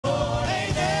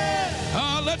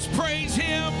Let's praise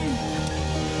him.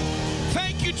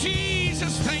 Thank you,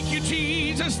 Jesus. Thank you,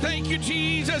 Jesus. Thank you,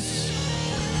 Jesus.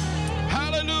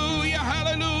 Hallelujah,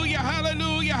 hallelujah,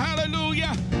 hallelujah,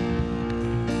 hallelujah.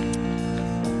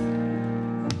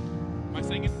 Am I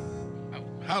singing? Oh,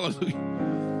 hallelujah.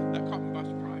 That caught me by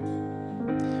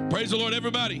surprise. Praise the Lord,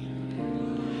 everybody.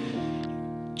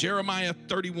 Jeremiah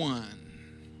 31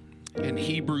 and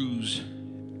Hebrews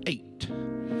 8.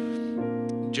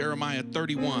 Jeremiah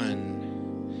 31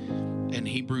 and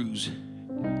Hebrews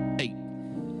 8.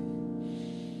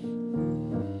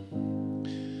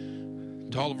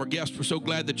 To all of our guests, we're so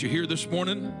glad that you're here this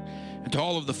morning. And to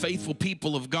all of the faithful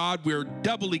people of God, we're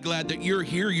doubly glad that you're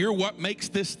here. You're what makes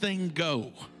this thing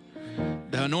go.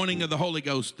 The anointing of the Holy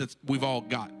Ghost that we've all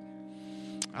got.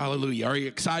 Hallelujah. Are you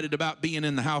excited about being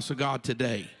in the house of God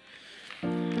today?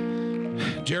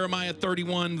 Jeremiah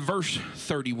 31, verse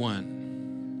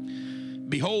 31.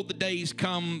 Behold, the days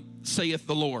come, saith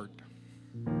the Lord,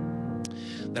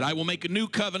 that I will make a new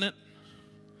covenant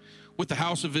with the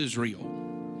house of Israel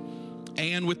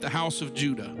and with the house of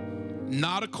Judah,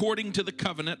 not according to the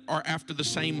covenant or after the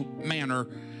same manner,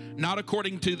 not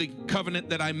according to the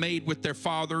covenant that I made with their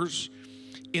fathers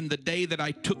in the day that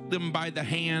I took them by the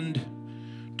hand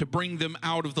to bring them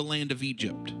out of the land of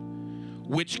Egypt,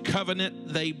 which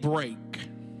covenant they break,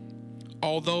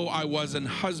 although I was an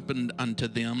husband unto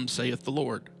them, saith the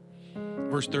Lord.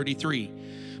 Verse 33,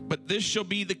 but this shall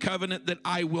be the covenant that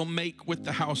I will make with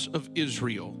the house of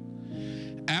Israel.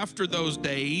 After those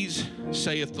days,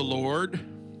 saith the Lord,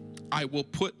 I will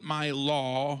put my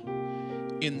law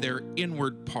in their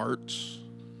inward parts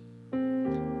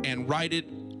and write it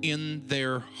in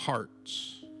their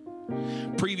hearts.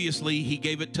 Previously, he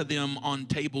gave it to them on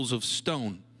tables of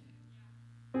stone,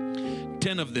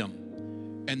 10 of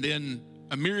them, and then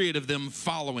a myriad of them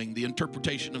following the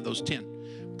interpretation of those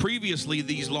 10. Previously,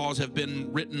 these laws have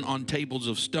been written on tables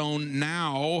of stone.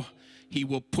 Now,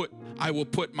 I will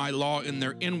put my law in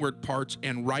their inward parts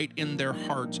and write in their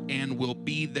hearts, and will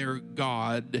be their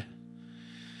God,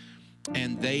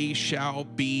 and they shall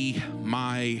be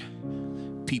my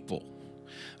people.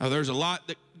 Now, there's a lot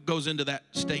that goes into that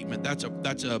statement. That's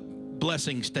a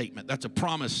blessing statement. That's a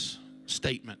promise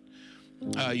statement.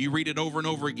 You read it over and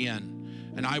over again.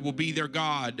 And I will be their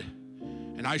God,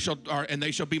 and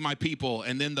they shall be my people.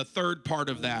 And then the third part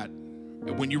of that,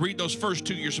 when you read those first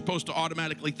two, you're supposed to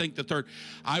automatically think the third.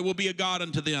 I will be a God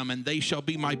unto them, and they shall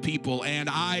be my people, and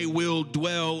I will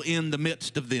dwell in the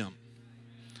midst of them.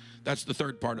 That's the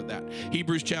third part of that.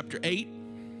 Hebrews chapter 8.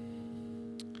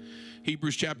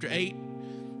 Hebrews chapter 8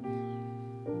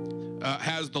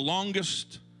 has the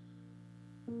longest,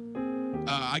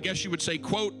 I guess you would say,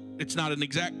 quote. It's not an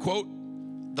exact quote.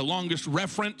 The longest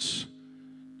reference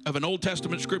of an Old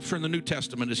Testament scripture in the New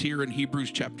Testament is here in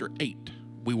Hebrews chapter 8.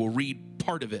 We will read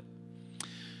part of it.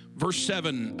 Verse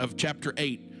 7 of chapter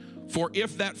 8. For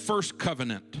if that first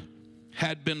covenant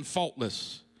had been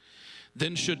faultless,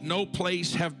 then should no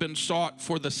place have been sought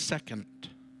for the second.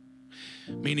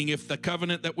 Meaning, if the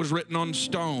covenant that was written on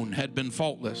stone had been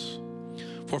faultless.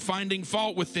 For finding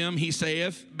fault with them, he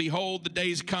saith, behold, the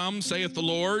days come, saith the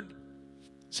Lord.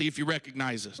 See if you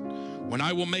recognize this. When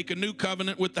I will make a new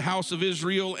covenant with the house of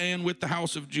Israel and with the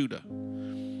house of Judah,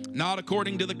 not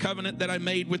according to the covenant that I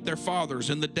made with their fathers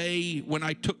in the day when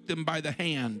I took them by the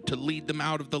hand to lead them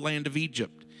out of the land of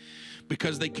Egypt,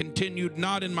 because they continued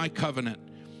not in my covenant,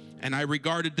 and I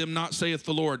regarded them not, saith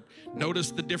the Lord.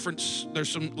 Notice the difference. There's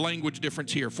some language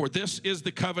difference here. For this is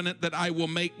the covenant that I will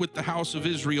make with the house of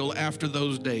Israel after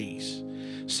those days,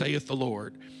 saith the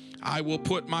Lord. I will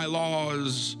put my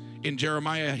laws. In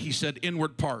Jeremiah, he said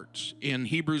inward parts. In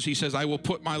Hebrews, he says, I will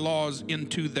put my laws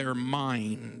into their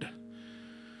mind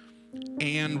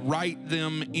and write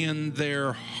them in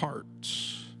their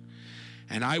hearts.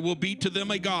 And I will be to them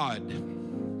a God,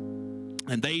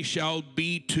 and they shall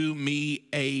be to me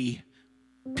a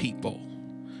people.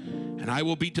 And I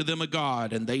will be to them a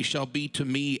God, and they shall be to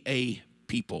me a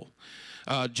people.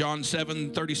 John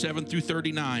 7:37 through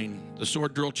 39. The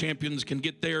sword drill champions can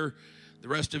get there. The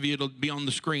rest of you, it'll be on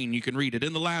the screen. You can read it.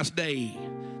 In the last day,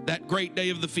 that great day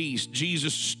of the feast,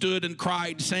 Jesus stood and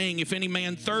cried, saying, if any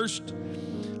man thirst,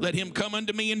 let him come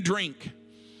unto me and drink.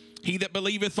 He that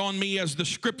believeth on me, as the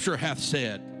scripture hath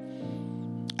said,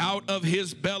 out of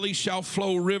his belly shall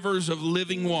flow rivers of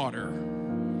living water.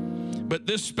 But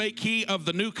this spake he of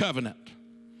the new covenant.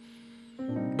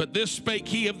 But this spake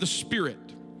he of the Spirit,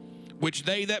 which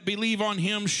they that believe on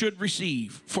him should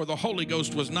receive. For the Holy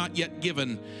Ghost was not yet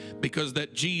given, because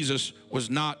that Jesus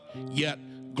was not yet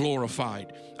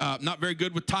glorified. Not very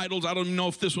good with titles. I don't even know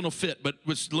if this one will fit, but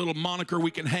it's a little moniker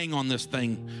we can hang on this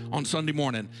thing on Sunday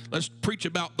morning. Let's preach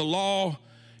about the law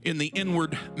in the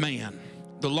inward man.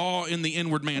 The law in the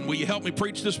inward man. Will you help me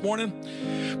preach this morning?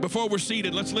 Before we're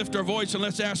seated, let's lift our voice and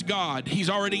let's ask God.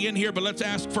 He's already in here, but let's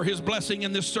ask for his blessing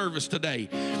in this service today.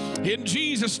 In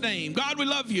Jesus' name. God, we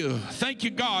love you. Thank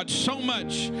you, God, so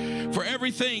much for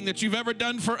everything that you've ever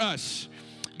done for us.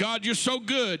 God, you're so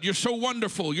good. You're so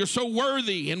wonderful. You're so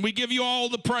worthy, and we give you all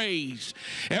the praise.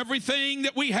 Everything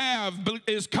that we have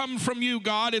is come from you,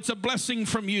 God. It's a blessing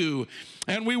from you,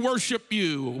 and we worship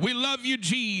you. We love you,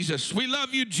 Jesus. We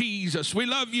love you, Jesus. We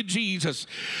love you, Jesus.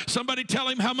 Somebody tell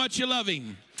him how much you love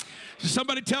him.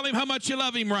 Somebody tell him how much you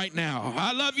love him right now.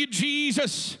 I love you,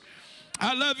 Jesus.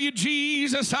 I love you,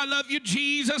 Jesus. I love you,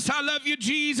 Jesus. I love you,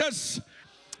 Jesus.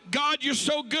 God, you're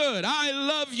so good. I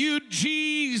love you,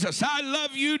 Jesus. I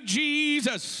love you,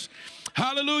 Jesus.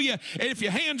 Hallelujah. And if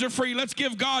your hands are free, let's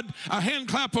give God a hand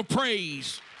clap of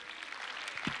praise.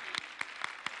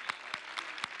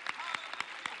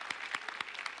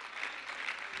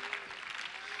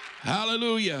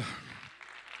 Hallelujah.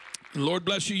 Lord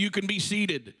bless you. You can be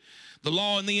seated. The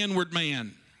law in the inward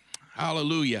man.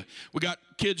 Hallelujah. We got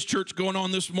kids' church going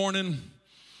on this morning.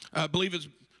 I believe it's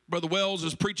Brother Wells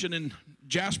is preaching in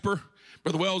Jasper.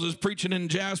 Brother Wells is preaching in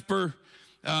Jasper.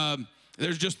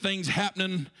 There's just things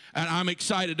happening, and I'm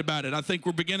excited about it. I think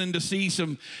we're beginning to see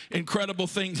some incredible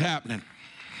things happening.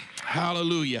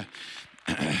 Hallelujah.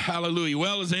 Hallelujah.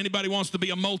 Well, as anybody wants to be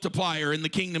a multiplier in the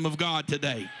kingdom of God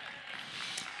today?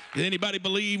 Does anybody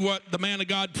believe what the man of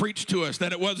God preached to us?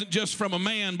 That it wasn't just from a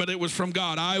man, but it was from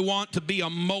God. I want to be a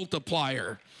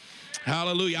multiplier.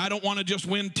 Hallelujah. I don't want to just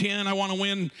win 10. I want to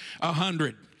win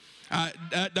 100.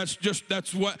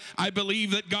 That's what I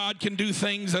believe, that God can do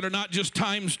things that are not just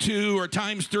times 2 or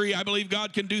times 3. I believe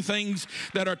God can do things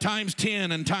that are times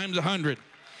 10 and times 100.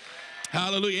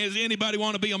 Hallelujah. Does anybody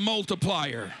want to be a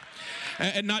multiplier?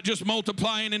 And not just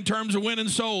multiplying in terms of winning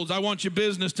souls. I want your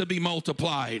business to be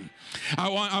multiplied.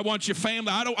 I want your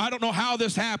family. I don't know how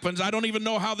this happens. I don't even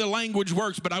know how the language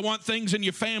works, but I want things in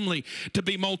your family to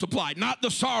be multiplied. Not the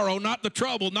sorrow, not the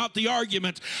trouble, not the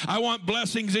arguments. I want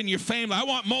blessings in your family. I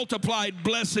want multiplied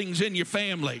blessings in your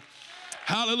family.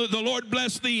 Hallelujah. The Lord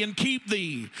bless thee and keep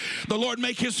thee. The Lord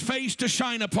make his face to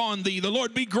shine upon thee. The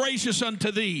Lord be gracious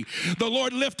unto thee. The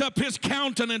Lord lift up his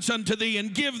countenance unto thee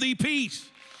and give thee peace.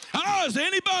 Oh, is there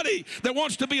anybody that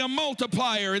wants to be a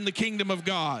multiplier in the kingdom of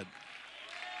God?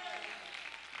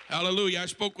 Hallelujah. I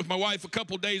spoke with my wife a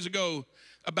couple days ago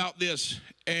about this,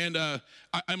 and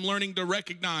I'm learning to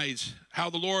recognize how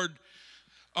the Lord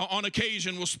on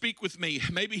occasion will speak with me.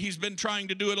 Maybe he's been trying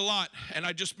to do it a lot, and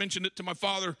I just mentioned it to my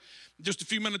father just a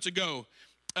few minutes ago.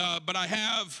 But I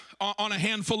have, on a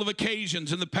handful of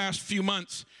occasions in the past few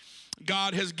months,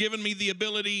 God has given me the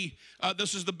ability,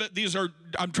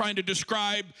 I'm trying to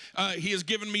describe, he has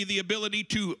given me the ability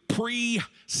to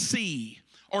pre-see,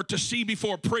 or to see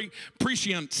before,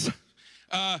 prescience,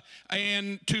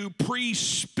 and to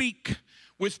pre-speak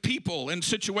with people and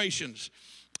situations.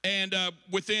 And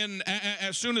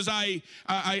as soon as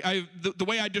the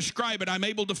way I describe it, I'm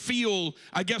able to feel,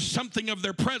 I guess, something of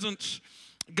their presence.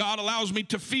 God allows me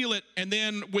to feel it, and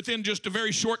then within just a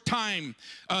very short time,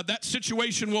 that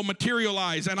situation will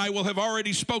materialize, and I will have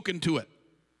already spoken to it.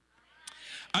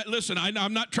 Listen,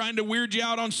 I'm not trying to weird you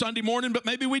out on Sunday morning, but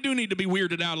maybe we do need to be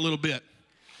weirded out a little bit.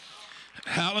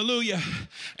 Hallelujah.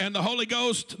 And the Holy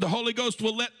Ghost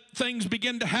will let things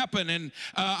begin to happen, and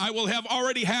I will have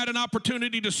already had an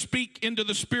opportunity to speak into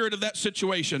the spirit of that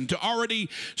situation, to already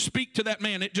speak to that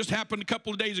man. It just happened a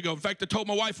couple of days ago. In fact, I told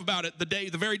my wife about it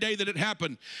the very day that it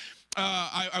happened.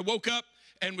 I woke up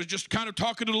and was just kind of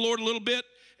talking to the Lord a little bit,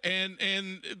 and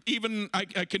even I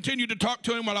continued to talk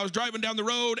to him while I was driving down the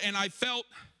road, and I felt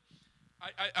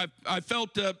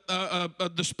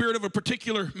the spirit of a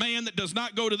particular man that does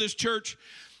not go to this church,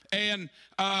 and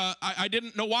I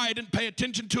didn't know why I didn't pay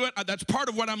attention to it. That's part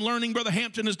of what I'm learning, Brother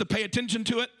Hampton, is to pay attention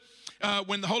to it.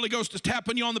 When the Holy Ghost is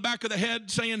tapping you on the back of the head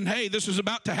saying, hey, this is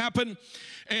about to happen.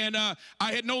 And I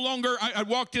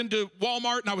walked into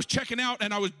Walmart and I was checking out,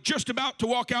 and I was just about to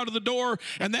walk out of the door,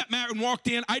 and that man walked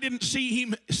in. I didn't see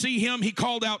him. He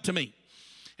called out to me,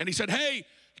 and he said, hey,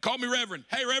 he called me Reverend.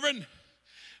 Hey, Reverend.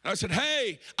 And I said,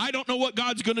 hey, I don't know what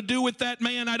God's going to do with that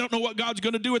man. I don't know what God's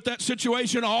going to do with that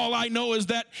situation. All I know is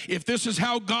that if this is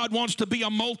how God wants to be a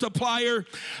multiplier,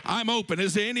 I'm open.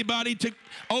 Is there anybody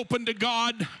open to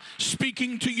God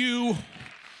speaking to you?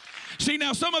 See,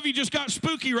 now some of you just got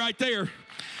spooky right there.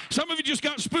 Some of you just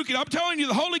got spooky. I'm telling you,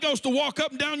 the Holy Ghost will walk up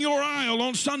and down your aisle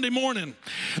on Sunday morning.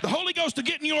 The Holy Ghost will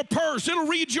get in your purse. It'll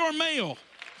read your mail.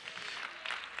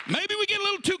 Maybe we get a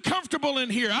little too comfortable in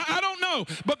here. I don't know.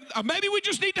 But maybe we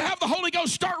just need to have the Holy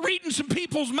Ghost start reading some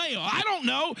people's mail. I don't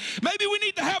know. Maybe we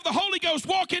need to have the Holy Ghost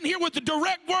walk in here with the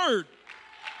direct word.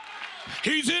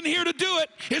 He's in here to do it.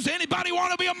 Does anybody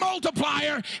want to be a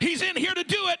multiplier? He's in here to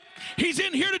do it. He's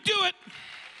in here to do it.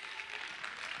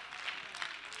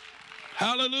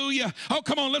 Hallelujah. Oh,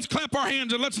 come on, let's clap our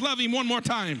hands and let's love him one more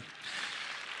time.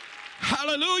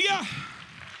 Hallelujah.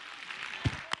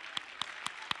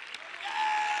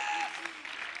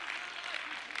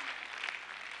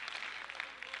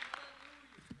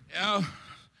 Yeah,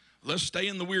 let's stay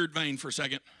in the weird vein for a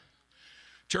second.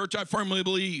 Church, I firmly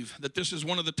believe that this is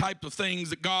one of the type of things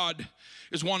that God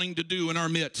is wanting to do in our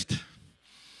midst.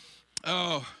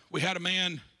 Oh, we had a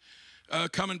man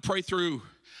come and pray through.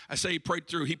 I say he prayed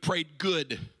through. He prayed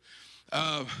good.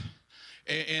 There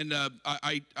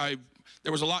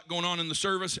was a lot going on in the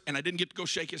service, and I didn't get to go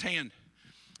shake his hand.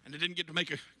 And I didn't get to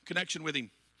make a connection with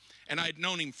him. And I had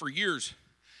known him for years.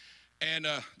 And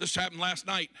this happened last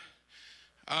night.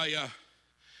 I'd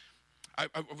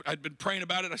been praying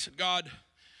about it. I said, God,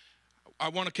 I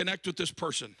want to connect with this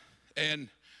person. And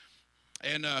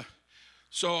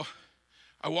so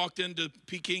I walked into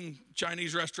Peking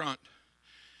Chinese restaurant.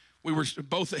 We were,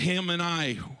 both him and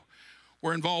I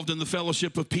were involved in the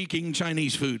fellowship of Peking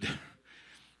Chinese food.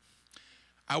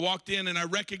 I walked in and I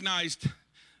recognized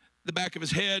the back of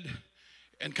his head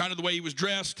and kind of the way he was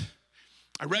dressed.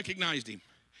 I recognized him.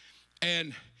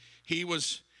 And he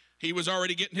was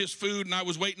already getting his food, and I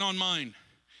was waiting on mine.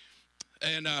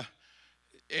 And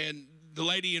the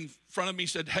lady in front of me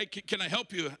said, "Hey, can I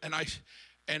help you?" And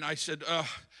I said,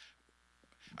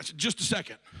 "Just a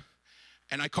second."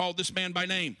 And I called this man by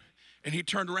name, and he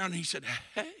turned around and he said,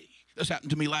 "Hey," this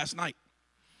happened to me last night.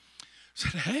 I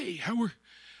said, "Hey, how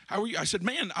are you?" I said,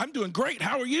 "Man, I'm doing great.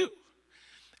 How are you?"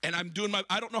 And I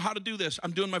don't know how to do this.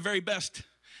 I'm doing my very best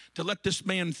to let this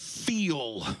man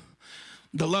feel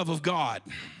the love of God.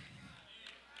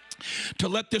 To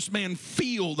let this man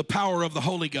feel the power of the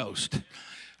Holy Ghost.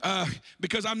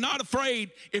 Because I'm not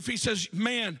afraid if he says,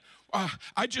 "Man,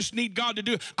 I just need God to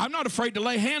do it." I'm not afraid to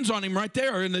lay hands on him right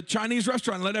there in the Chinese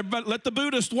restaurant. Let the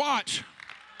Buddhist watch.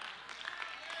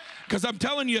 Because I'm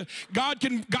telling you, God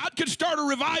can start a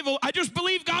revival. I just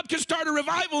believe God can start a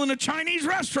revival in a Chinese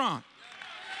restaurant.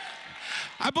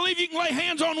 I believe you can lay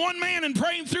hands on one man and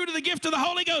pray him through to the gift of the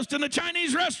Holy Ghost in a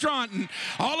Chinese restaurant, and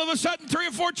all of a sudden 3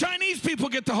 or 4 Chinese people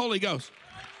get the Holy Ghost.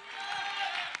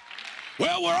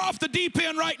 Well, we're off the deep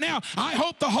end right now. I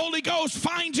hope the Holy Ghost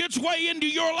finds its way into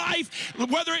your life,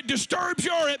 whether it disturbs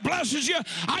you or it blesses you.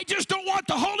 I just don't want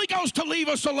the Holy Ghost to leave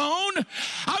us alone.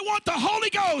 I want the Holy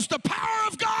Ghost, the power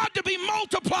of God, to be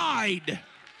multiplied.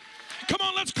 Come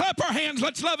on, let's clap our hands.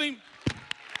 Let's love him.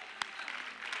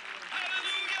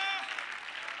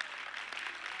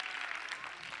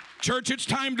 Church, it's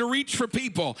time to reach for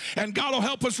people, and God will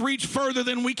help us reach further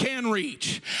than we can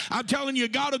reach. I'm telling you,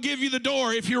 God will give you the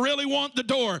door if you really want the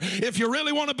door. If you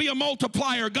really want to be a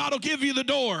multiplier, God will give you the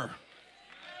door.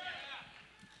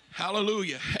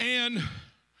 Hallelujah. And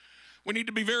we need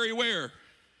to be very aware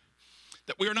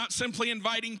that we are not simply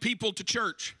inviting people to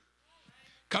church.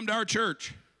 Come to our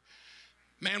church.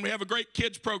 Man, we have a great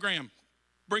kids program.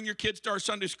 Bring your kids to our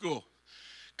Sunday school.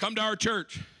 Come to our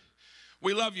church.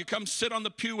 We love you. Come sit on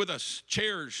the pew with us.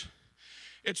 Chairs.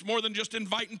 It's more than just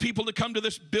inviting people to come to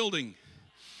this building.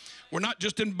 We're not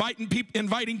just inviting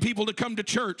people to come to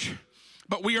church,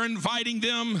 but we are inviting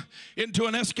them into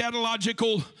an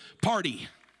eschatological party.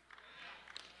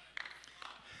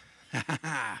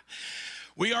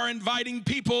 We are inviting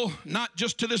people not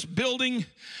just to this building,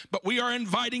 but we are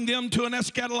inviting them to an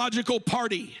eschatological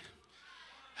party.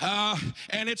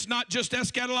 And it's not just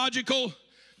eschatological,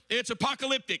 it's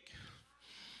apocalyptic.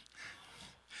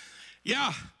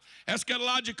 Yeah,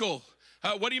 eschatological.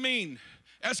 What do you mean?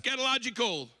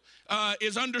 Eschatological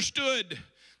is understood.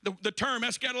 The term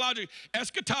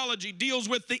eschatology deals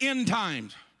with the end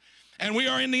times. And we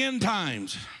are in the end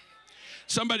times.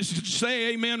 Somebody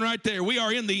say amen right there. We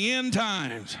are in the end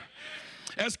times.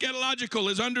 Eschatological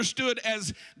is understood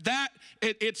as that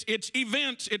it's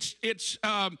events, it's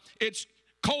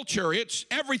culture, it's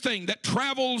everything that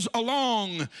travels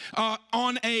along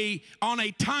on a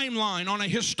timeline, on a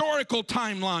historical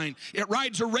timeline. It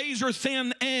rides a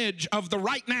razor-thin edge of the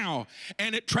right now,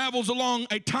 and it travels along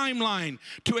a timeline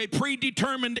to a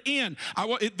predetermined end.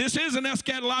 This is an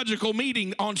eschatological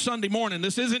meeting on Sunday morning.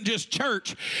 This isn't just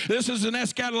church. This is an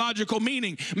eschatological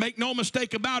meeting. Make no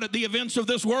mistake about it, the events of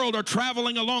this world are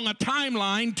traveling along a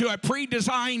timeline to a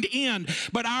pre-designed end,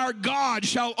 but our God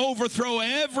shall overthrow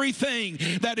everything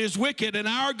that is wicked, and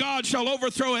our God shall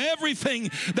overthrow everything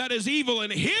that is evil,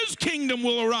 and his kingdom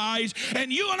will arise,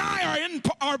 and you and I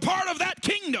are part of that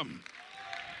kingdom.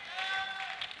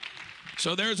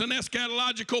 So there's an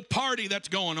eschatological party that's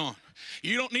going on.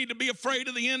 You don't need to be afraid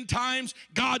of the end times.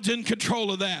 God's in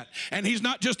control of that. And he's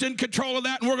not just in control of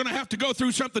that, and we're going to have to go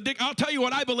through something. I'll tell you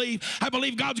what I believe. I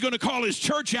believe God's going to call his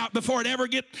church out before it ever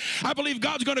I believe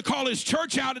God's going to call his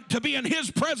church out to be in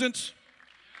his presence.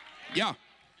 Yeah.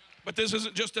 But this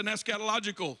isn't just an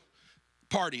eschatological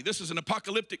party. This is an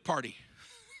apocalyptic party.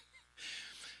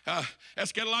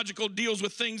 Eschatological deals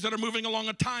with things that are moving along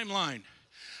a timeline.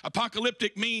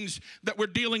 Apocalyptic means that we're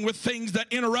dealing with things that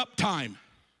interrupt time.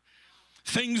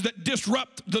 Things that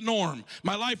disrupt the norm.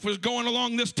 My life was going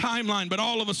along this timeline, but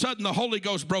all of a sudden the Holy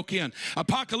Ghost broke in.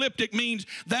 Apocalyptic means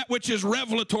that which is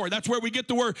revelatory. That's where we get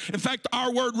the word. In fact,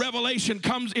 our word revelation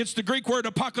comes, it's the Greek word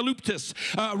apocalyptis.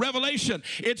 Revelation.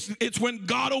 It's when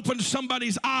God opens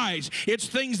somebody's eyes. It's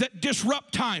things that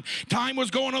disrupt time. Time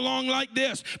was going along like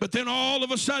this, but then all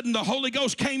of a sudden the Holy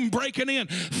Ghost came breaking in.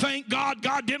 Thank God,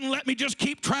 God didn't let me just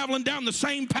keep traveling down the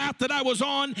same path that I was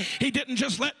on. He didn't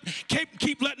just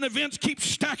keep letting events keep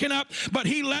stacking up, but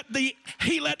he let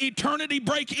eternity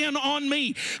break in on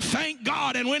me. Thank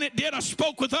God. And when it did, I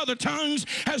spoke with other tongues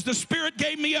as the Spirit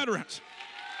gave me utterance.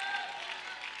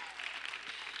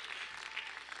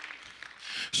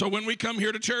 So when we come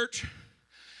here to church,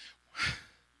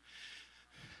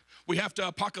 we have to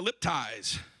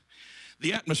apocalyptize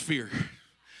the atmosphere.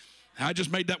 I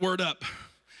just made that word up,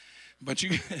 but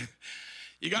you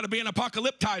got to be an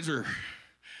apocalyptizer.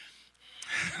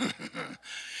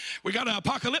 We got to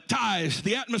apocalyptize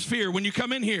the atmosphere when you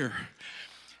come in here.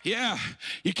 Yeah,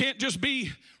 you can't just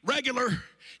be regular.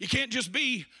 You can't just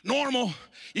be normal.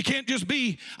 You can't just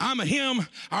be, I'm a him or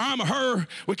I'm a her.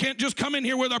 We can't just come in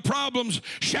here with our problems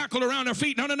shackled around our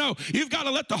feet. No, no, no. You've got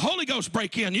to let the Holy Ghost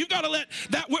break in. You've got to let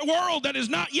that world that is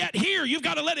not yet here, you've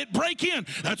got to let it break in.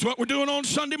 That's what we're doing on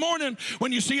Sunday morning.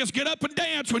 When you see us get up and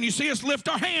dance, when you see us lift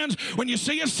our hands, when you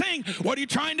see us sing, what are you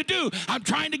trying to do? I'm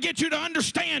trying to get you to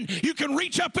understand you can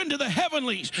reach up into the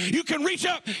heavenlies. You can reach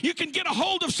up. You can get a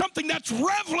hold of something that's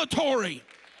revelatory.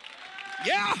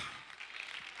 Yeah.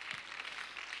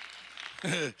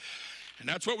 And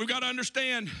that's what we've got to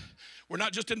understand. We're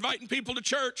not just inviting people to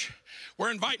church.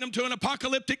 We're inviting them to an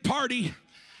apocalyptic party.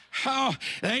 Oh,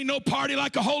 there ain't no party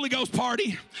like a Holy Ghost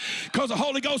party, because a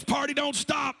Holy Ghost party don't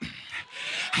stop.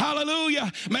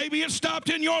 Hallelujah. Maybe it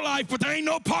stopped in your life, but there ain't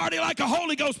no party like a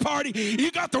Holy Ghost party. You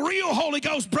got the real Holy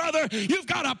Ghost, brother. You've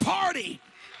got a party.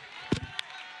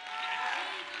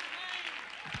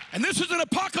 And this is an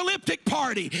apocalyptic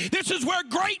party. This is where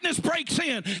greatness breaks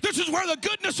in. This is where the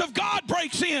goodness of God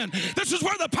breaks in. This is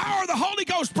where the power of the Holy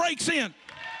Ghost breaks in.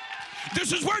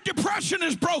 This is where depression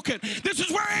is broken. This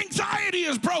is where anxiety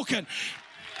is broken.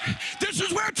 This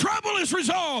is where trouble is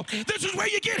resolved. This is where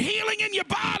you get healing in your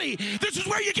body. This is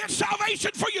where you get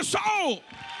salvation for your soul.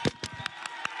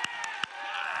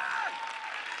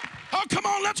 Oh, come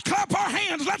on, let's clap our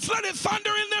hands. Let's let it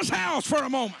thunder in this house for a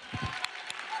moment.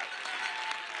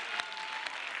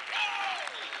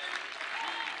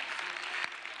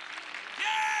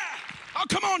 Oh,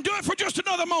 come on, do it for just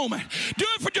another moment. Do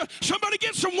it for just, somebody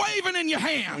get some waving in your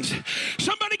hands.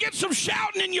 Somebody get some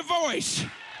shouting in your voice.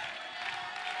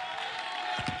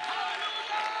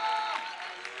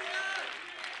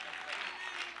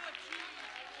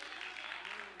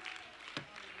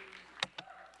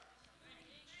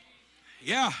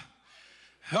 Yeah.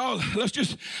 Oh, let's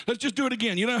just do it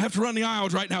again. You don't have to run the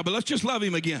aisles right now, but let's just love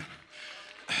him again.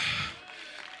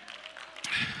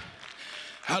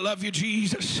 I love you,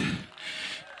 Jesus.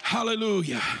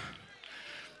 Hallelujah.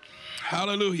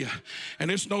 Hallelujah.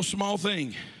 And it's no small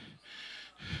thing.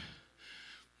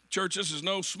 Church, this is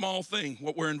no small thing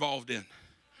what we're involved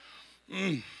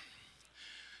in.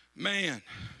 Man.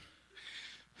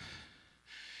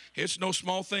 It's no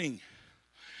small thing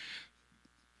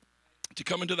to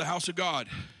come into the house of God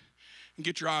and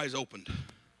get your eyes opened.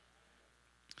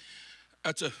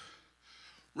 That's a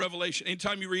revelation.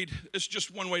 Anytime you read, it's just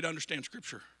one way to understand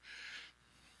Scripture.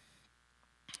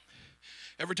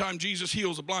 Every time Jesus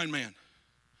heals a blind man,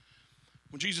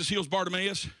 when Jesus heals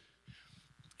Bartimaeus,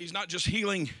 he's not just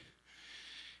healing,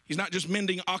 he's not just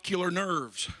mending ocular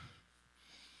nerves.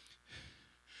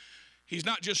 He's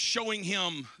not just showing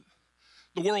him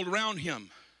the world around him.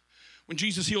 When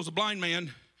Jesus heals a blind man,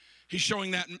 he's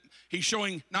showing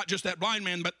not just that blind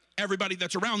man, but everybody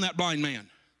that's around that blind man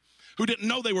who didn't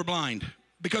know they were blind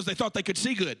because they thought they could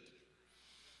see good.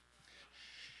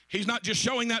 He's not just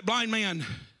showing that blind man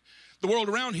the world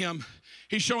around him.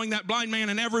 He's showing that blind man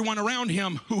and everyone around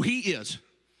him who he is.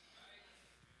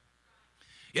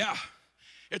 Yeah.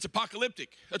 It's apocalyptic.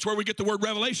 That's where we get the word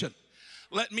revelation.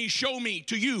 Let me show me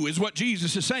to you is what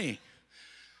Jesus is saying.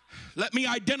 Let me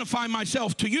identify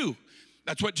myself to you.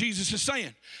 That's what Jesus is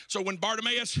saying. So when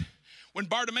Bartimaeus,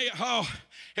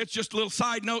 it's just a little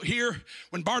side note here.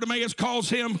 When Bartimaeus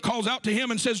calls out to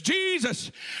him and says,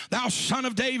 Jesus, thou son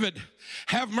of David,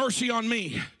 have mercy on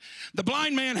me. The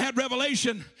blind man had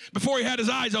revelation before he had his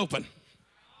eyes open.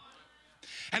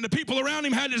 And the people around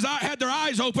him had their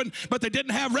eyes open, but they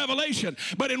didn't have revelation.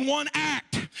 But in one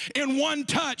act, in one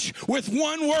touch, with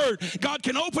one word, God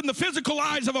can open the physical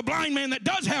eyes of a blind man that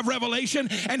does have revelation,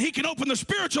 and he can open the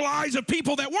spiritual eyes of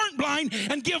people that weren't blind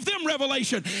and give them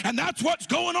revelation. And that's what's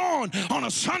going on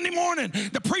a Sunday morning,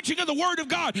 the preaching of the Word of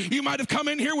God. You might have come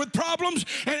in here with problems,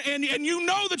 and you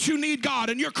know that you need God,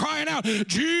 and you're crying out,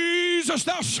 Jesus,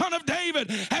 thou son of David,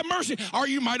 have mercy. Or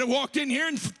you might have walked in here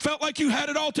and felt like you had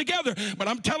it all together. But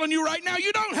I'm telling you right now,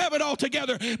 you don't have it all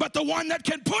together. But the one that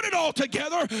can put it all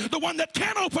together, the one that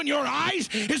can open your eyes,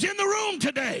 is in the room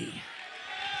today.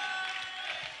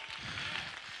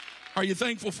 Are you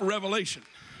thankful for revelation?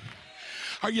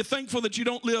 Are you thankful that you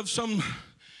don't live some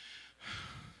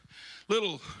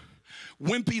little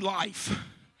wimpy life?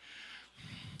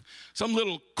 Some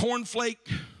little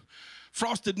cornflake,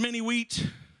 frosted mini wheat?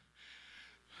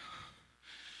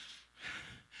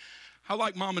 I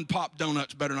like mom and pop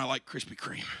donuts better than I like Krispy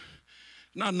Kreme.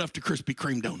 Not enough to Krispy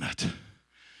Kreme donut.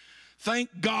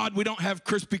 Thank God we don't have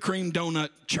Krispy Kreme donut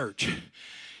church.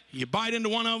 You bite into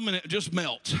one of them and it just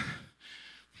melts.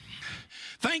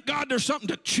 Thank God there's something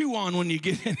to chew on when you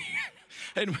get in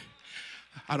here.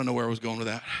 I don't know where I was going with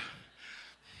that.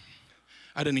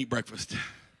 I didn't eat breakfast.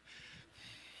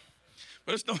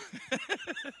 But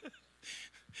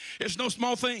it's no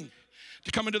small thing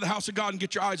to come into the house of God and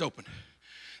get your eyes open.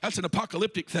 That's an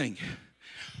apocalyptic thing.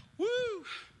 Woo!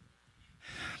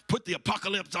 Put the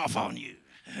apocalypse off on you.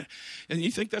 And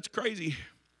you think that's crazy.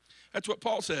 That's what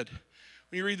Paul said.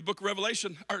 When you read the book of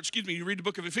Revelation, you read the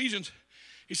book of Ephesians,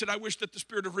 he said, I wish that the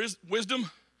spirit of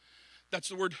wisdom, that's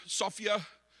the word Sophia,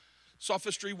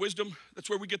 sophistry, wisdom,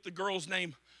 that's where we get the girl's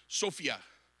name, Sophia.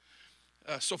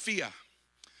 Sophia.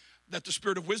 That the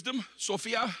spirit of wisdom,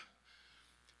 Sophia,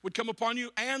 would come upon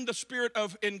you, and the spirit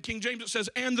of, in King James it says,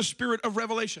 and the spirit of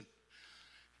revelation.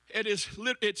 It's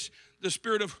the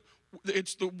spirit of,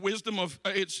 it's the wisdom of,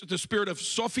 it's the spirit of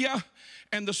Sophia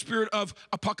and the spirit of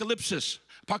apocalypsis.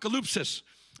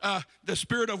 The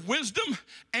spirit of wisdom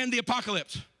and the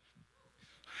apocalypse.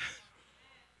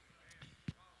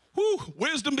 Whew,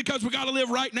 wisdom because we got to live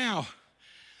right now.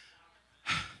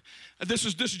 This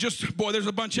is just, boy, there's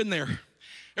a bunch in there.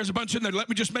 There's a bunch in there. Let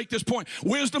me just make this point.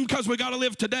 Wisdom because we got to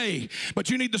live today. But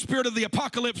you need the spirit of the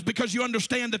apocalypse because you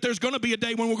understand that there's going to be a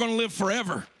day when we're going to live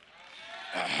forever.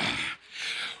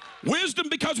 Wisdom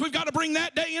because we've got to bring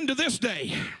that day into this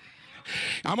day.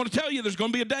 I'm going to tell you there's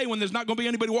going to be a day when there's not going to be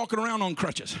anybody walking around on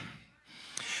crutches.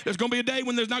 There's going to be a day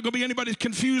when there's not going to be anybody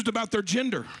confused about their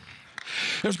gender.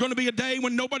 There's going to be a day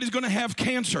when nobody's going to have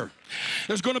cancer.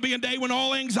 There's going to be a day when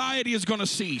all anxiety is going to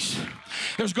cease.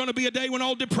 There's going to be a day when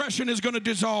all depression is going to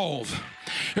dissolve.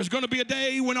 There's going to be a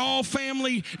day when all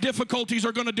family difficulties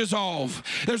are going to dissolve.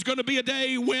 There's going to be a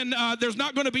day when there's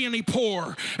not going to be any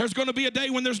poor. There's going to be a day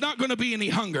when there's not going to be any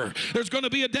hunger. There's going to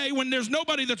be a day when there's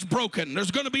nobody that's broken.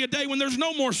 There's going to be a day when there's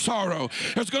no more sorrow.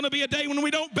 There's going to be a day when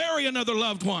we don't bury another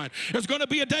loved one. There's going to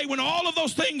be a day when all of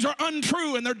those things are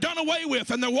untrue and they're done away with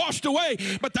and they're washed away.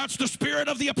 But that's the spirit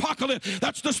of the apocalypse.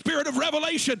 That's the spirit of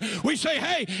revelation. We say,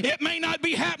 hey, it may not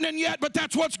be happening yet, but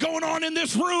that's what's going on in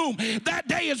this room. That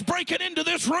day is breaking into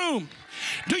this room.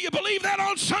 Do you believe that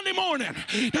on Sunday morning?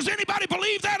 Does anybody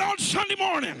believe that on Sunday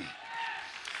morning?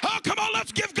 Oh, come on,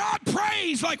 let's give God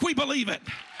praise like we believe it.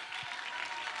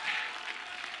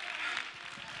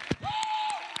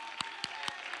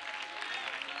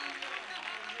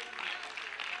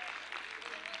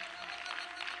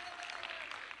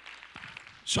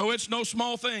 So it's no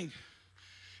small thing.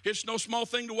 It's no small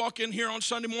thing to walk in here on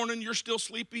Sunday morning. You're still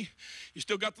sleepy. You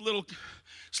still got the little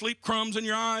sleep crumbs in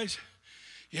your eyes.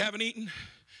 You haven't eaten.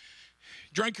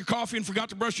 Drank your coffee and forgot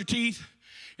to brush your teeth.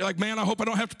 You're like, man, I hope I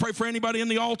don't have to pray for anybody in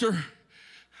the altar.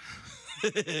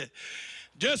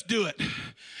 Just do it.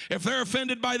 If they're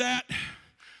offended by that,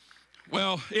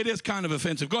 well, it is kind of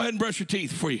offensive. Go ahead and brush your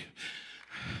teeth for you.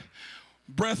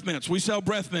 Breath mints. We sell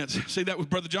breath mints. See, that was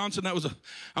Brother Johnson. That was I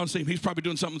don't see him. He's probably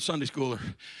doing something in Sunday school.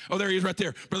 Oh, there he is right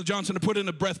there. Brother Johnson, to put in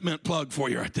a breath mint plug for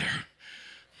you right there.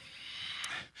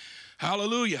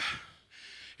 Hallelujah.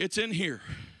 It's in here.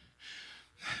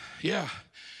 Yeah.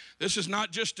 This is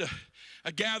not just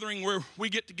a gathering where we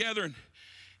get together and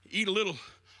eat a little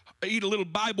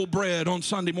Bible bread on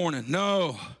Sunday morning.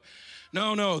 No.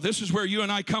 No. This is where you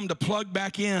and I come to plug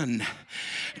back in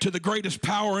to the greatest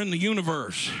power in the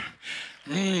universe.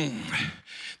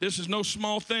 This is no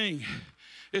small thing.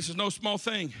 This is no small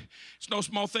thing. It's no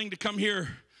small thing to come here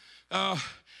and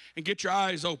get your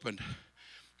eyes opened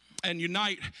and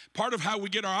unite. Part of how we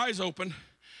get our eyes open,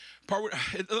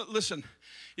 listen,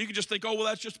 you can just think, oh, well,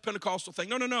 that's just a Pentecostal thing.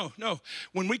 No.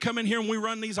 When we come in here and we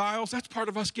run these aisles, that's part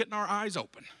of us getting our eyes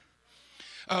open.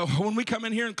 When we come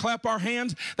in here and clap our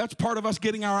hands, that's part of us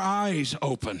getting our eyes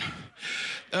open.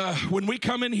 When we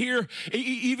come in here,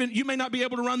 even you may not be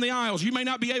able to run the aisles. You may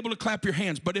not be able to clap your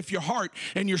hands. But if your heart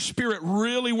and your spirit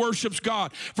really worships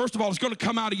God, first of all, it's going to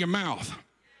come out of your mouth.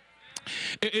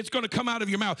 It's going to come out of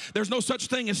your mouth. There's no such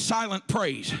thing as silent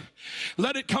praise.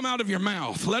 Let it come out of your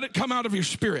mouth. Let it come out of your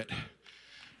spirit.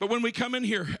 But when we come in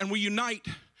here and we unite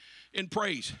in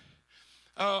praise,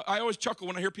 I always chuckle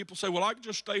when I hear people say, well, I can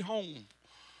just stay home.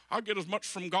 I get as much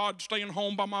from God staying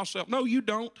home by myself. No, you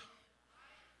don't.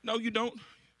 No, you don't.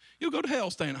 You'll go to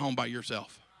hell staying at home by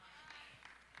yourself.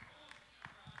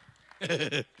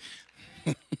 Boy,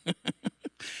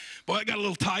 that got a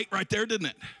little tight right there, didn't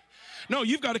it? No,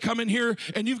 you've got to come in here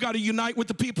and you've got to unite with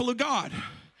the people of God.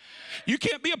 You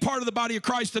can't be a part of the body of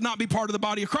Christ and not be part of the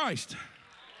body of Christ.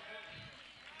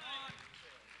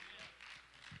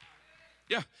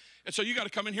 Yeah, and so you got to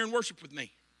come in here and worship with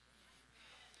me.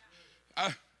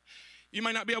 You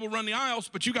may not be able to run the aisles,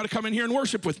 but you got to come in here and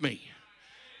worship with me.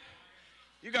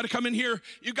 You got to come in here.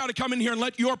 You got to come in here and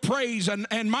let your praise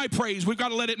and my praise, we've got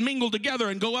to let it mingle together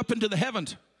and go up into the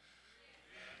heavens.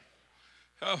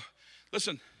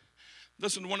 Listen,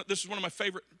 this is one of my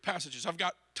favorite passages. I've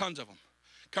got tons of them,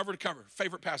 cover to cover,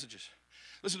 favorite passages.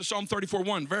 Listen to Psalm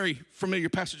 34:1, very familiar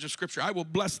passage of Scripture. I will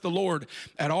bless the Lord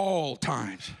at all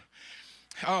times.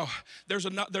 Oh, there's a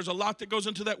lot that goes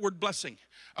into that word blessing.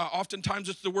 Oftentimes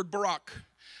it's the word barak.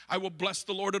 I will bless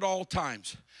the Lord at all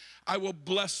times. I will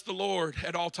bless the Lord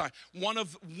at all times. One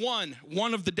of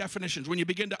the definitions, when you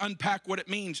begin to unpack what it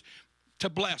means to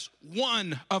bless,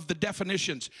 one of the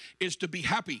definitions is to be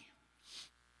happy.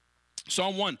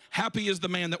 Psalm 1, happy is the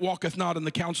man that walketh not in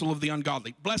the counsel of the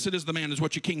ungodly. Blessed is the man is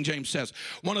what your King James says.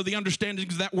 One of the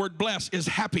understandings of that word bless is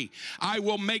happy. I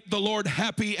will make the Lord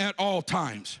happy at all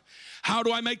times. How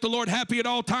do I make the Lord happy at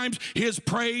all times? His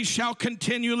praise shall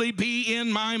continually be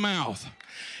in my mouth.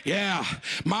 Yeah,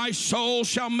 my soul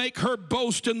shall make her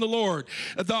boast in the Lord.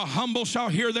 The humble shall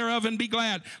hear thereof and be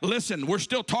glad. Listen, we're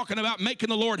still talking about making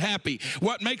the Lord happy.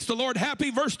 What makes the Lord happy?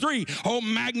 Verse 3, oh,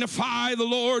 magnify the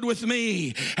Lord with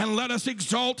me, and let us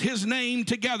exalt his name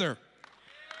together.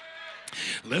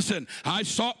 Listen, I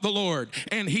sought the Lord,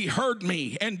 and he heard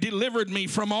me and delivered me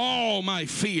from all my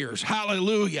fears.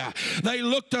 Hallelujah. They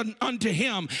looked unto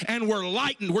him and were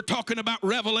lightened. We're talking about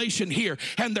revelation here.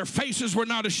 And their faces were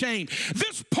not ashamed.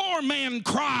 This poor man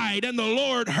cried, and the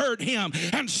Lord heard him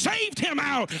and saved him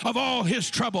out of all his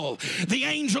trouble. The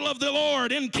angel of the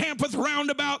Lord encampeth round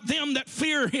about them that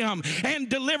fear him and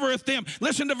delivereth them.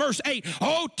 Listen to verse 8.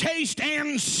 Oh, taste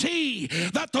and see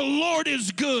that the Lord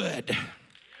is good.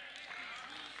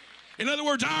 In other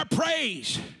words, our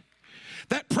praise,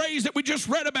 that praise that we just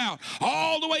read about,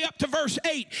 all the way up to verse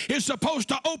 8, is supposed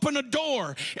to open a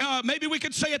door. Maybe we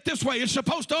could say it this way. It's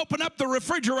supposed to open up the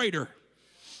refrigerator.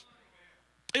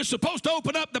 It's supposed to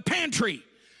open up the pantry.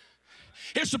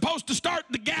 It's supposed to start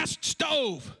the gas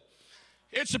stove.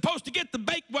 It's supposed to get the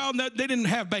bake. Well, no, they didn't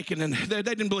have bacon, and they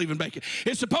didn't believe in bacon.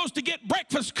 It's supposed to get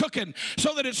breakfast cooking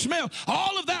so that it smells.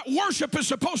 All of that worship is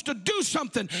supposed to do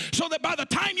something so that by the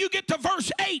time you get to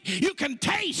verse 8, you can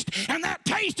taste, and that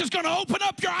taste is going to open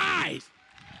up your eyes.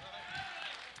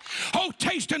 Oh,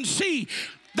 taste and see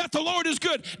that the Lord is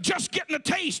good. Just getting a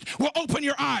taste will open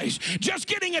your eyes. Just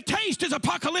getting a taste is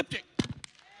apocalyptic.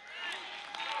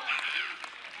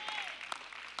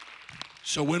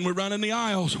 So when we're running the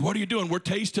aisles, what are you doing? We're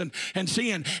tasting and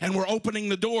seeing, and we're opening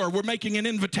the door. We're making an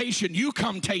invitation. You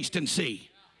come taste and see.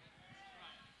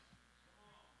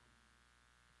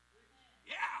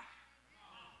 Yeah.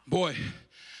 Boy,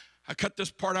 I cut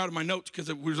this part out of my notes because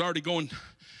it was already going,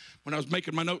 when I was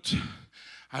making my notes,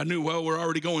 I knew, well, we're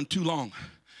already going too long.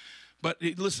 But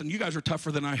listen, you guys are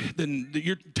tougher than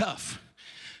you're tough.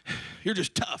 You're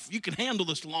just tough. You can handle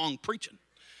this long preaching.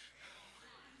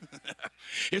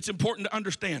 It's important to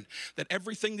understand that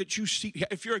everything that you see,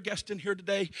 if you're a guest in here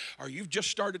today, or you've just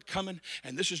started coming,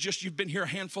 and this is just, you've been here a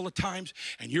handful of times,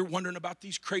 and you're wondering about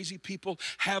these crazy people,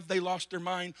 have they lost their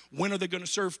mind? When are they going to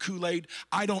serve Kool-Aid?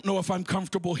 I don't know if I'm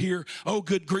comfortable here. Oh,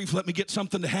 good grief, let me get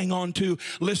something to hang on to.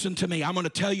 Listen to me, I'm going to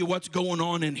tell you what's going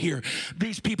on in here.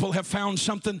 These people have found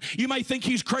something. You may think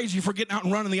he's crazy for getting out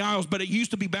and running the aisles, but it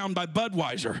used to be bound by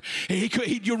Budweiser.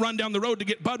 You'd run down the road to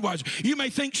get Budweiser. You may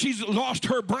think she's lost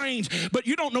her brains, but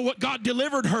you don't know what God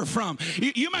delivered her from.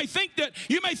 You may think that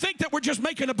we're just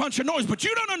making a bunch of noise, but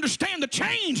you don't understand the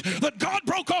change that God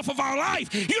broke off of our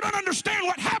life. You don't understand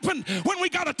what happened when we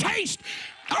got a taste.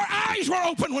 Our eyes were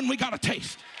open when we got a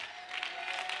taste.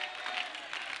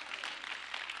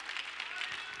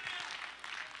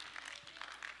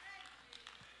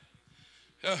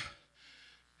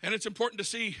 And it's important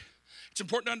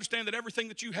to understand that everything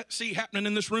that you see happening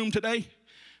in this room today,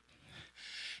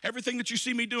 everything that you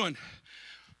see me doing,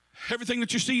 everything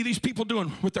that you see these people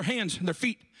doing with their hands and their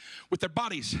feet, with their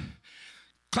bodies,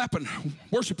 clapping,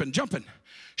 worshiping, jumping,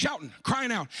 shouting,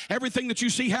 crying out, everything that you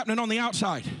see happening on the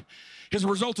outside is a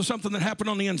result of something that happened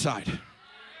on the inside.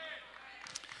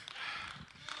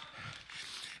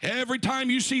 Every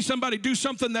time you see somebody do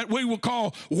something that we will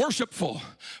call worshipful,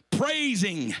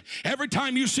 praising, every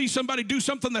time you see somebody do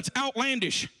something that's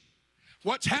outlandish,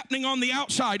 what's happening on the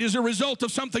outside is a result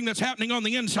of something that's happening on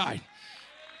the inside.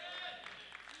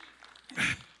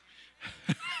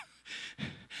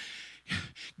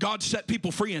 God set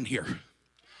people free in here.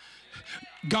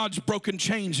 God's broken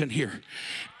chains in here.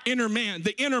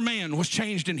 The inner man was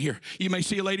changed in here. You may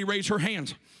see a lady raise her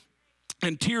hands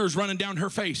and tears running down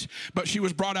her face, but she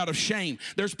was brought out of shame.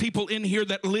 There's people in here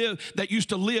that used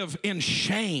to live in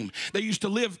shame. They used to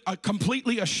live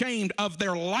completely ashamed of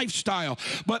their lifestyle.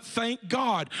 But thank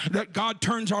God that God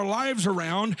turns our lives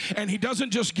around, and he doesn't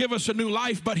just give us a new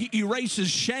life, but he erases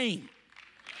shame.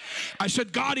 I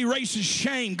said God erases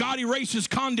shame. God erases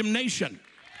condemnation.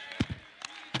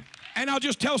 And I'll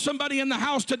just tell somebody in the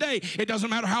house today, it doesn't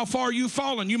matter how far you've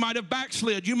fallen. You might have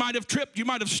backslid. You might have tripped. You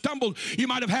might have stumbled. You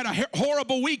might have had a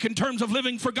horrible week in terms of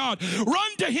living for God.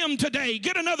 Run to him today.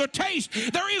 Get another taste.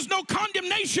 There is no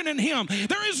condemnation in him.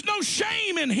 There is no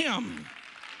shame in him.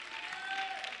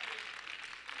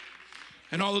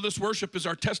 And all of this worship is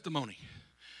our testimony.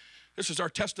 This is our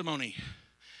testimony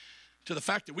to the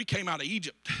fact that we came out of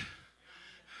Egypt.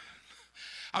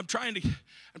 I'm trying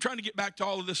to get back to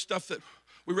all of this stuff that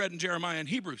we read in Jeremiah and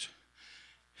Hebrews.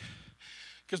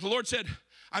 Because the Lord said,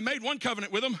 I made one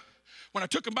covenant with them when I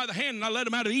took them by the hand and I led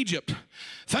them out of Egypt.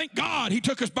 Thank God he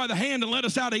took us by the hand and led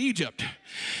us out of Egypt.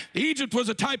 Egypt was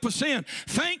a type of sin.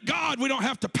 Thank God we don't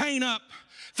have to paint up.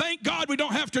 Thank God we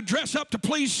don't have to dress up to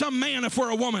please some man if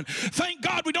we're a woman. Thank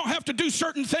God we don't have to do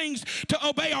certain things to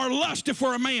obey our lust if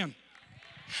we're a man.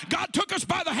 God took us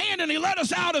by the hand and he led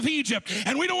us out of Egypt,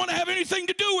 and we don't want to have anything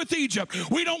to do with Egypt.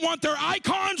 We don't want their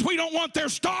icons. We don't want their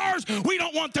stars. We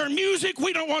don't want their music.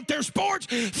 We don't want their sports.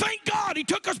 Thank God he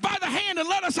took us by the hand and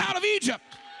led us out of Egypt.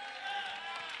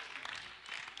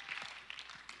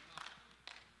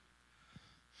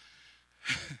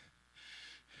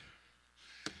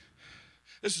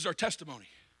 This is our testimony.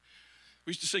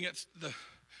 We used to sing it,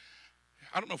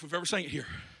 I don't know if we've ever sang it here.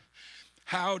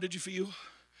 How did you feel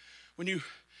when you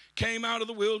came out of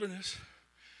the wilderness?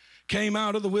 Came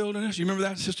out of the wilderness. You remember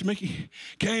that, Sister Mickey?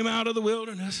 Came out of the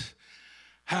wilderness.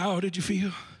 How did you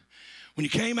feel when you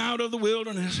came out of the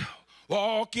wilderness,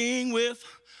 walking with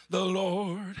the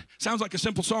Lord? Sounds like a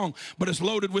simple song, but it's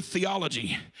loaded with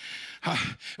theology.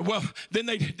 Then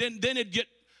it'd get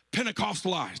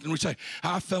Pentecostalized, and we say,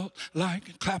 I felt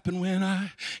like clapping when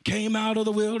I came out of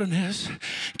the wilderness,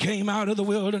 came out of the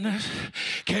wilderness,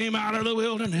 came out of the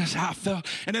wilderness. I felt,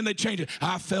 and then they change it.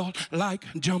 I felt like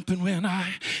jumping when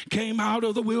I came out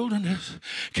of the wilderness,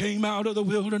 came out of the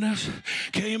wilderness,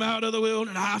 came out of the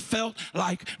wilderness. I felt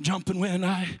like jumping when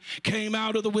I came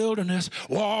out of the wilderness,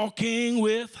 walking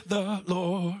with the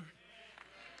Lord.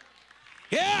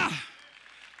 Yeah.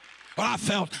 Well, I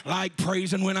felt like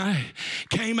praising when I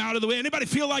came out of the way. Anybody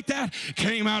feel like that?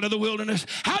 Came out of the wilderness.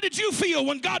 How did you feel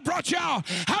when God brought you out?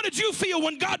 How did you feel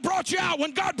when God brought you out,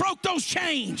 when God broke those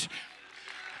chains?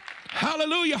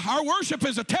 Hallelujah. Our worship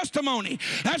is a testimony.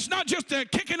 That's not just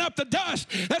kicking up the dust.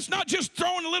 That's not just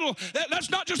throwing a little, that's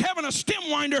not just having a stem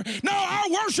winder. No, our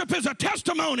worship is a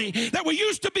testimony that we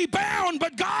used to be bound,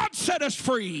 but God set us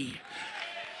free.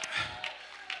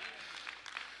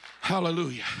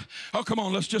 Hallelujah. Oh, come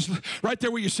on, let's just, right there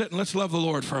where you're sitting, let's love the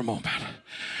Lord for a moment.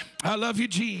 I love you,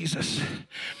 Jesus.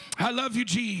 I love you,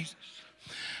 Jesus.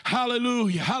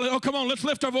 Hallelujah. Hallelujah. Oh, come on, let's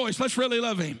lift our voice. Let's really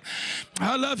love him.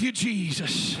 I love you,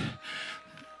 Jesus.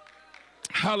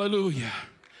 Hallelujah.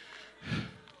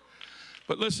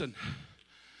 But listen,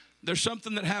 there's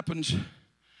something that happens.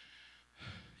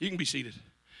 You can be seated.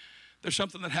 There's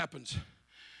something that happens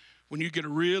when you get a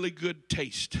really good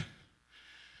taste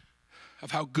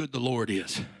of how good the Lord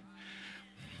is.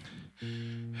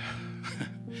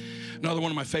 Another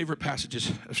one of my favorite passages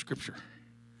of Scripture.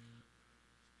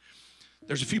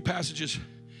 There's a few passages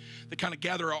that kind of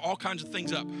gather all kinds of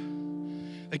things up.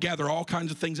 They gather all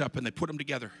kinds of things up and they put them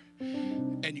together.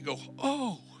 And you go,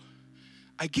 oh,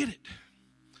 I get it.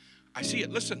 I see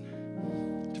it. Listen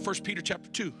to 1 Peter chapter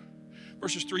 2,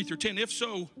 verses 3 through 10. If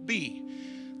so be,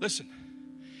 listen,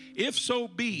 if so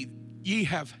be ye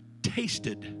have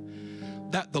tasted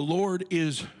that the Lord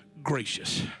is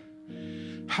gracious.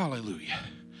 Hallelujah.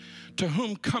 To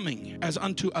whom coming as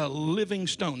unto a living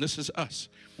stone, this is us,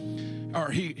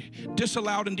 or he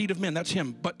disallowed indeed of men, that's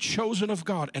him, but chosen of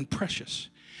God and precious.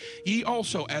 Ye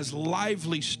also as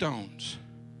lively stones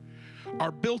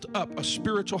are built up a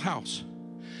spiritual house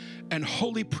and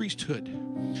holy priesthood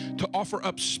to offer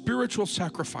up spiritual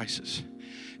sacrifices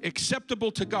acceptable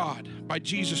to God by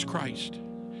Jesus Christ.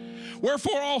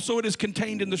 Wherefore also it is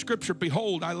contained in the scripture,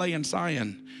 behold, I lay in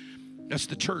Zion, that's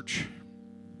the church,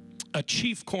 a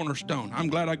chief cornerstone. I'm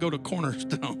glad I go to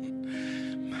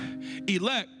cornerstone.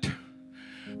 Elect,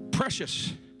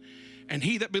 precious, and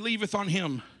he that believeth on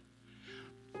him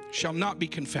shall not be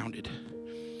confounded.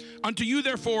 Unto you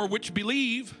therefore which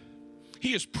believe,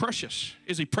 he is precious.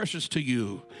 Is he precious to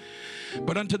you?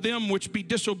 But unto them which be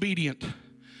disobedient,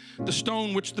 the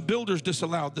stone which the builders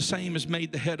disallowed, the same is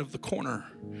made the head of the corner,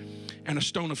 and a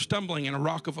stone of stumbling and a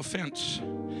rock of offense.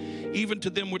 Even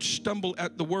to them which stumble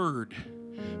at the word,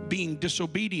 being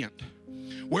disobedient,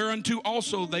 whereunto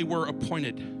also they were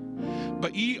appointed.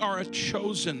 But ye are a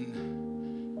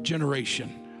chosen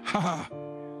generation. A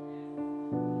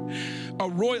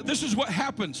royal, this is what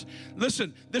happens.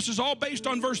 Listen, this is all based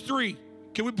on verse 3.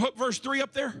 Can we put verse 3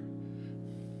 up there?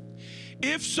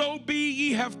 If so be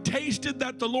ye have tasted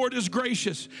that the Lord is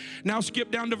gracious. Now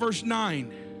skip down to verse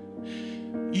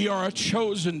 9. Ye are a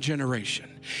chosen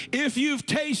generation. If you've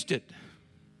tasted.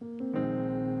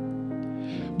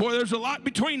 Boy, there's a lot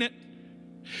between it.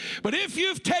 But if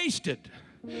you've tasted,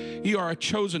 ye are a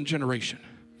chosen generation,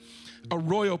 a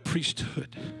royal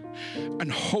priesthood, an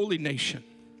holy nation,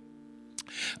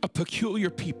 a peculiar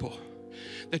people,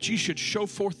 that ye should show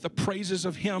forth the praises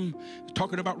of him.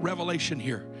 Talking about revelation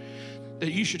here.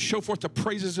 That ye should show forth the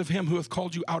praises of him who hath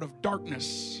called you out of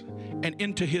darkness and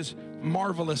into his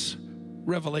marvelous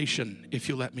revelation, if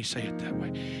you let me say it that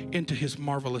way, into his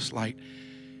marvelous light.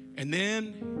 And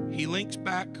then he links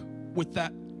back with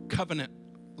that covenant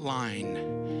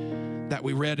line that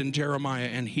we read in Jeremiah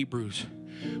and Hebrews,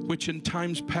 which in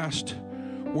times past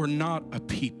were not a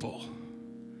people.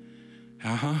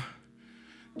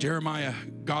 Jeremiah,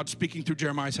 God speaking through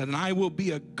Jeremiah said, and I will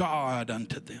be a God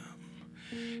unto them,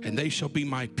 and they shall be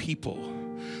my people.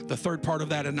 The third part of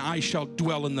that, and I shall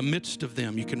dwell in the midst of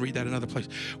them. You can read that in another place.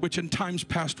 Which in times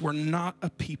past were not a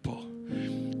people,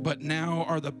 but now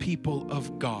are the people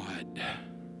of God.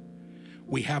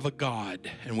 We have a God,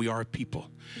 and we are a people,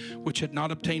 which had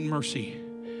not obtained mercy,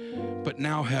 but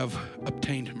now have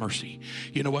obtained mercy.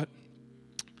 You know what?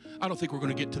 I don't think we're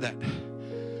going to get to that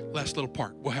last little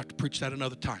part. We'll have to preach that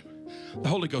another time. The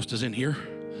Holy Ghost is in here.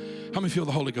 How many feel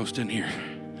the Holy Ghost in here?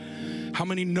 How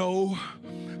many know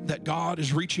that God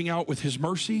is reaching out with his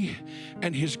mercy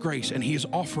and his grace, and he is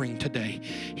offering today.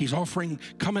 He's offering,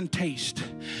 come and taste.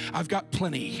 I've got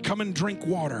plenty. Come and drink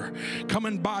water. Come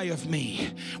and buy of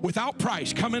me. Without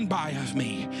price, come and buy of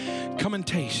me. Come and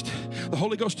taste. The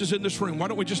Holy Ghost is in this room. Why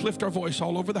don't we just lift our voice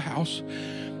all over the house?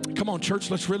 Come on,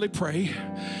 church, let's really pray.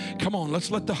 Come on,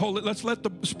 let's let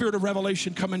the spirit of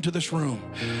revelation come into this room.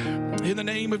 In the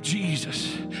name of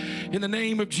Jesus. In the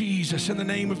name of Jesus. In the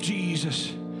name of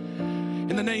Jesus.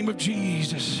 In the name of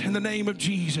Jesus, in the name of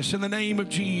Jesus, in the name of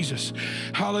Jesus.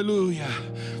 Hallelujah,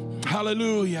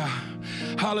 hallelujah,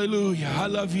 hallelujah. I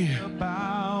love you.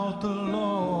 About the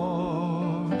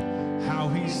Lord, how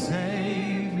he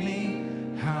saved me,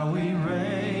 how he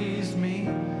raised me,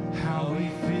 how he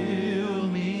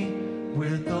filled me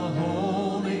with the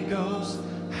Holy Ghost,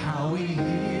 how he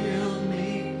healed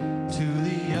me to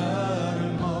the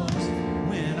uttermost.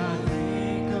 When I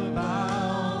think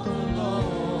about the Lord,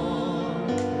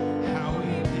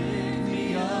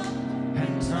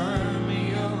 turn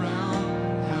me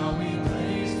around, how he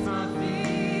placed my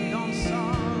feet on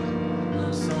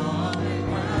solid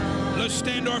ground. Let's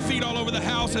stand to our feet all over the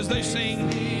house as they sing.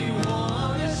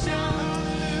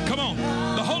 Come on,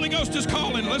 the Holy Ghost is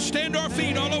calling. Let's stand to our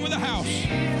feet all over the house.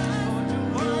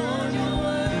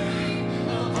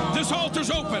 This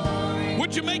altar's open.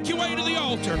 Would you make your way to the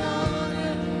altar?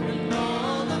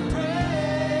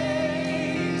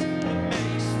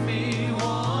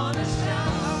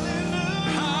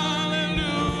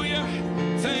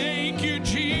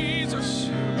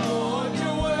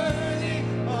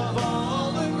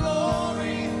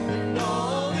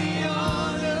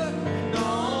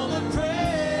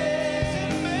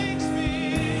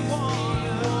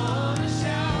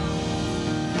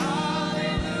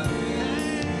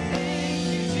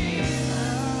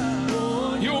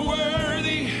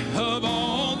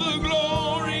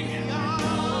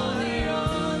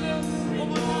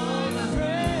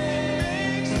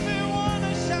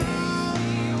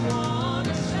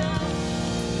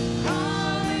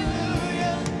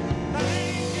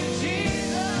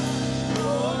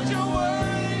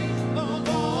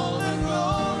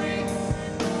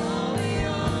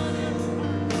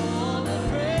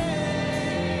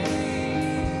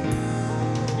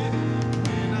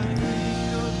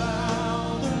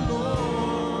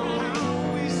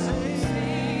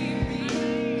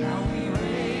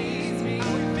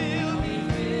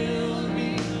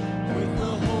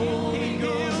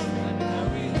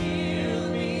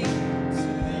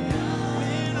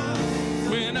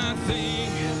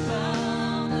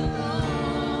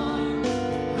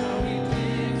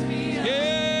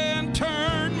 Yeah, and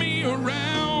turn me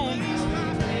around.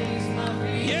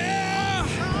 Yeah,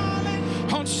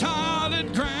 on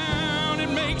solid ground. It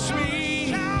makes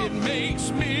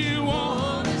me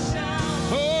want.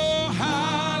 Oh,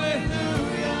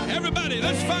 hallelujah. Everybody,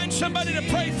 let's find somebody to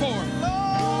pray for.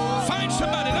 Find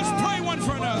somebody. Let's pray one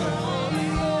for another.